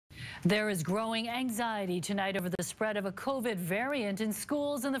There is growing anxiety tonight over the spread of a COVID variant in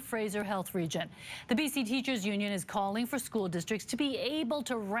schools in the Fraser Health region. The BC Teachers Union is calling for school districts to be able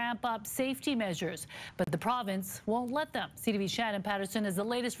to ramp up safety measures, but the province won't let them. CTV's Shannon Patterson is the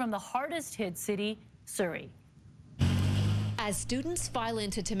latest from the hardest hit city, Surrey. As students file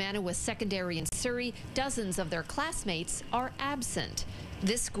into Tamanawa Secondary in Surrey, dozens of their classmates are absent.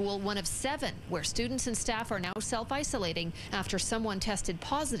 This school, one of 7, where students and staff are now self-isolating after someone tested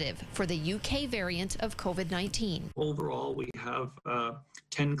positive for the UK variant of COVID-19. Overall, we have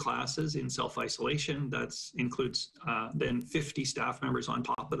 10 classes in self-isolation. That includes then 50 staff members on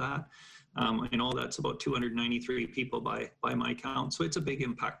top of that. In all, that's about 293 people by my count. So it's a big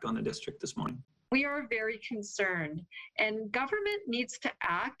impact on the district this morning. We are very concerned, and government needs to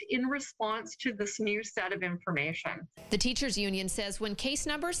act in response to this new set of information. The teachers union says when case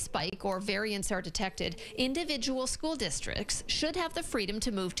numbers spike or variants are detected, individual school districts should have the freedom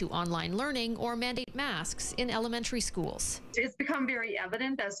to move to online learning or mandate masks in elementary schools. It's become very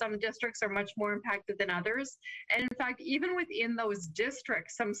evident that some districts are much more impacted than others. And in fact, even within those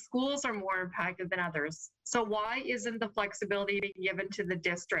districts, some schools are more impacted than others. So why isn't the flexibility being given to the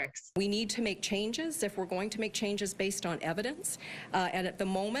districts? We need to make changes if we're going to make changes based on evidence. And at the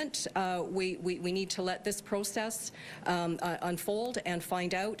moment, we need to let this process unfold and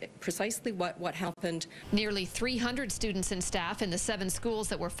find out precisely what happened. Nearly 300 students and staff in the 7 schools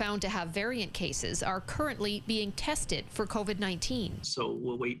that were found to have variant cases are currently being tested for COVID-19. So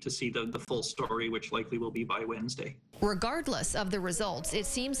we'll wait to see the full story, which likely will be by Wednesday. Regardless of the results, it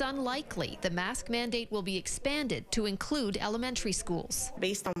seems unlikely the mask mandate will be expanded to include elementary schools.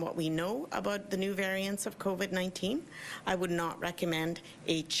 Based on what we know about the new variants of COVID-19, I would not recommend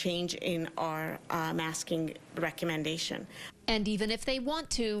a change in our masking recommendation. And even if they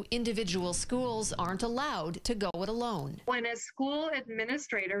want to, individual schools aren't allowed to go it alone. When a school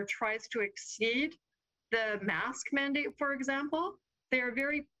administrator tries to exceed the mask mandate, for example, they are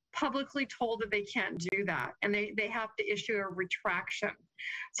very publicly told that they can't do that, and they have to issue a retraction.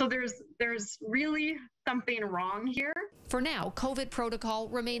 So there's really something wrong here. For now, COVID protocol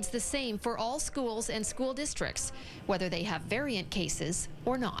remains the same for all schools and school districts, whether they have variant cases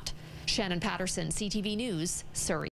or not. Shannon Patterson, CTV News, Surrey.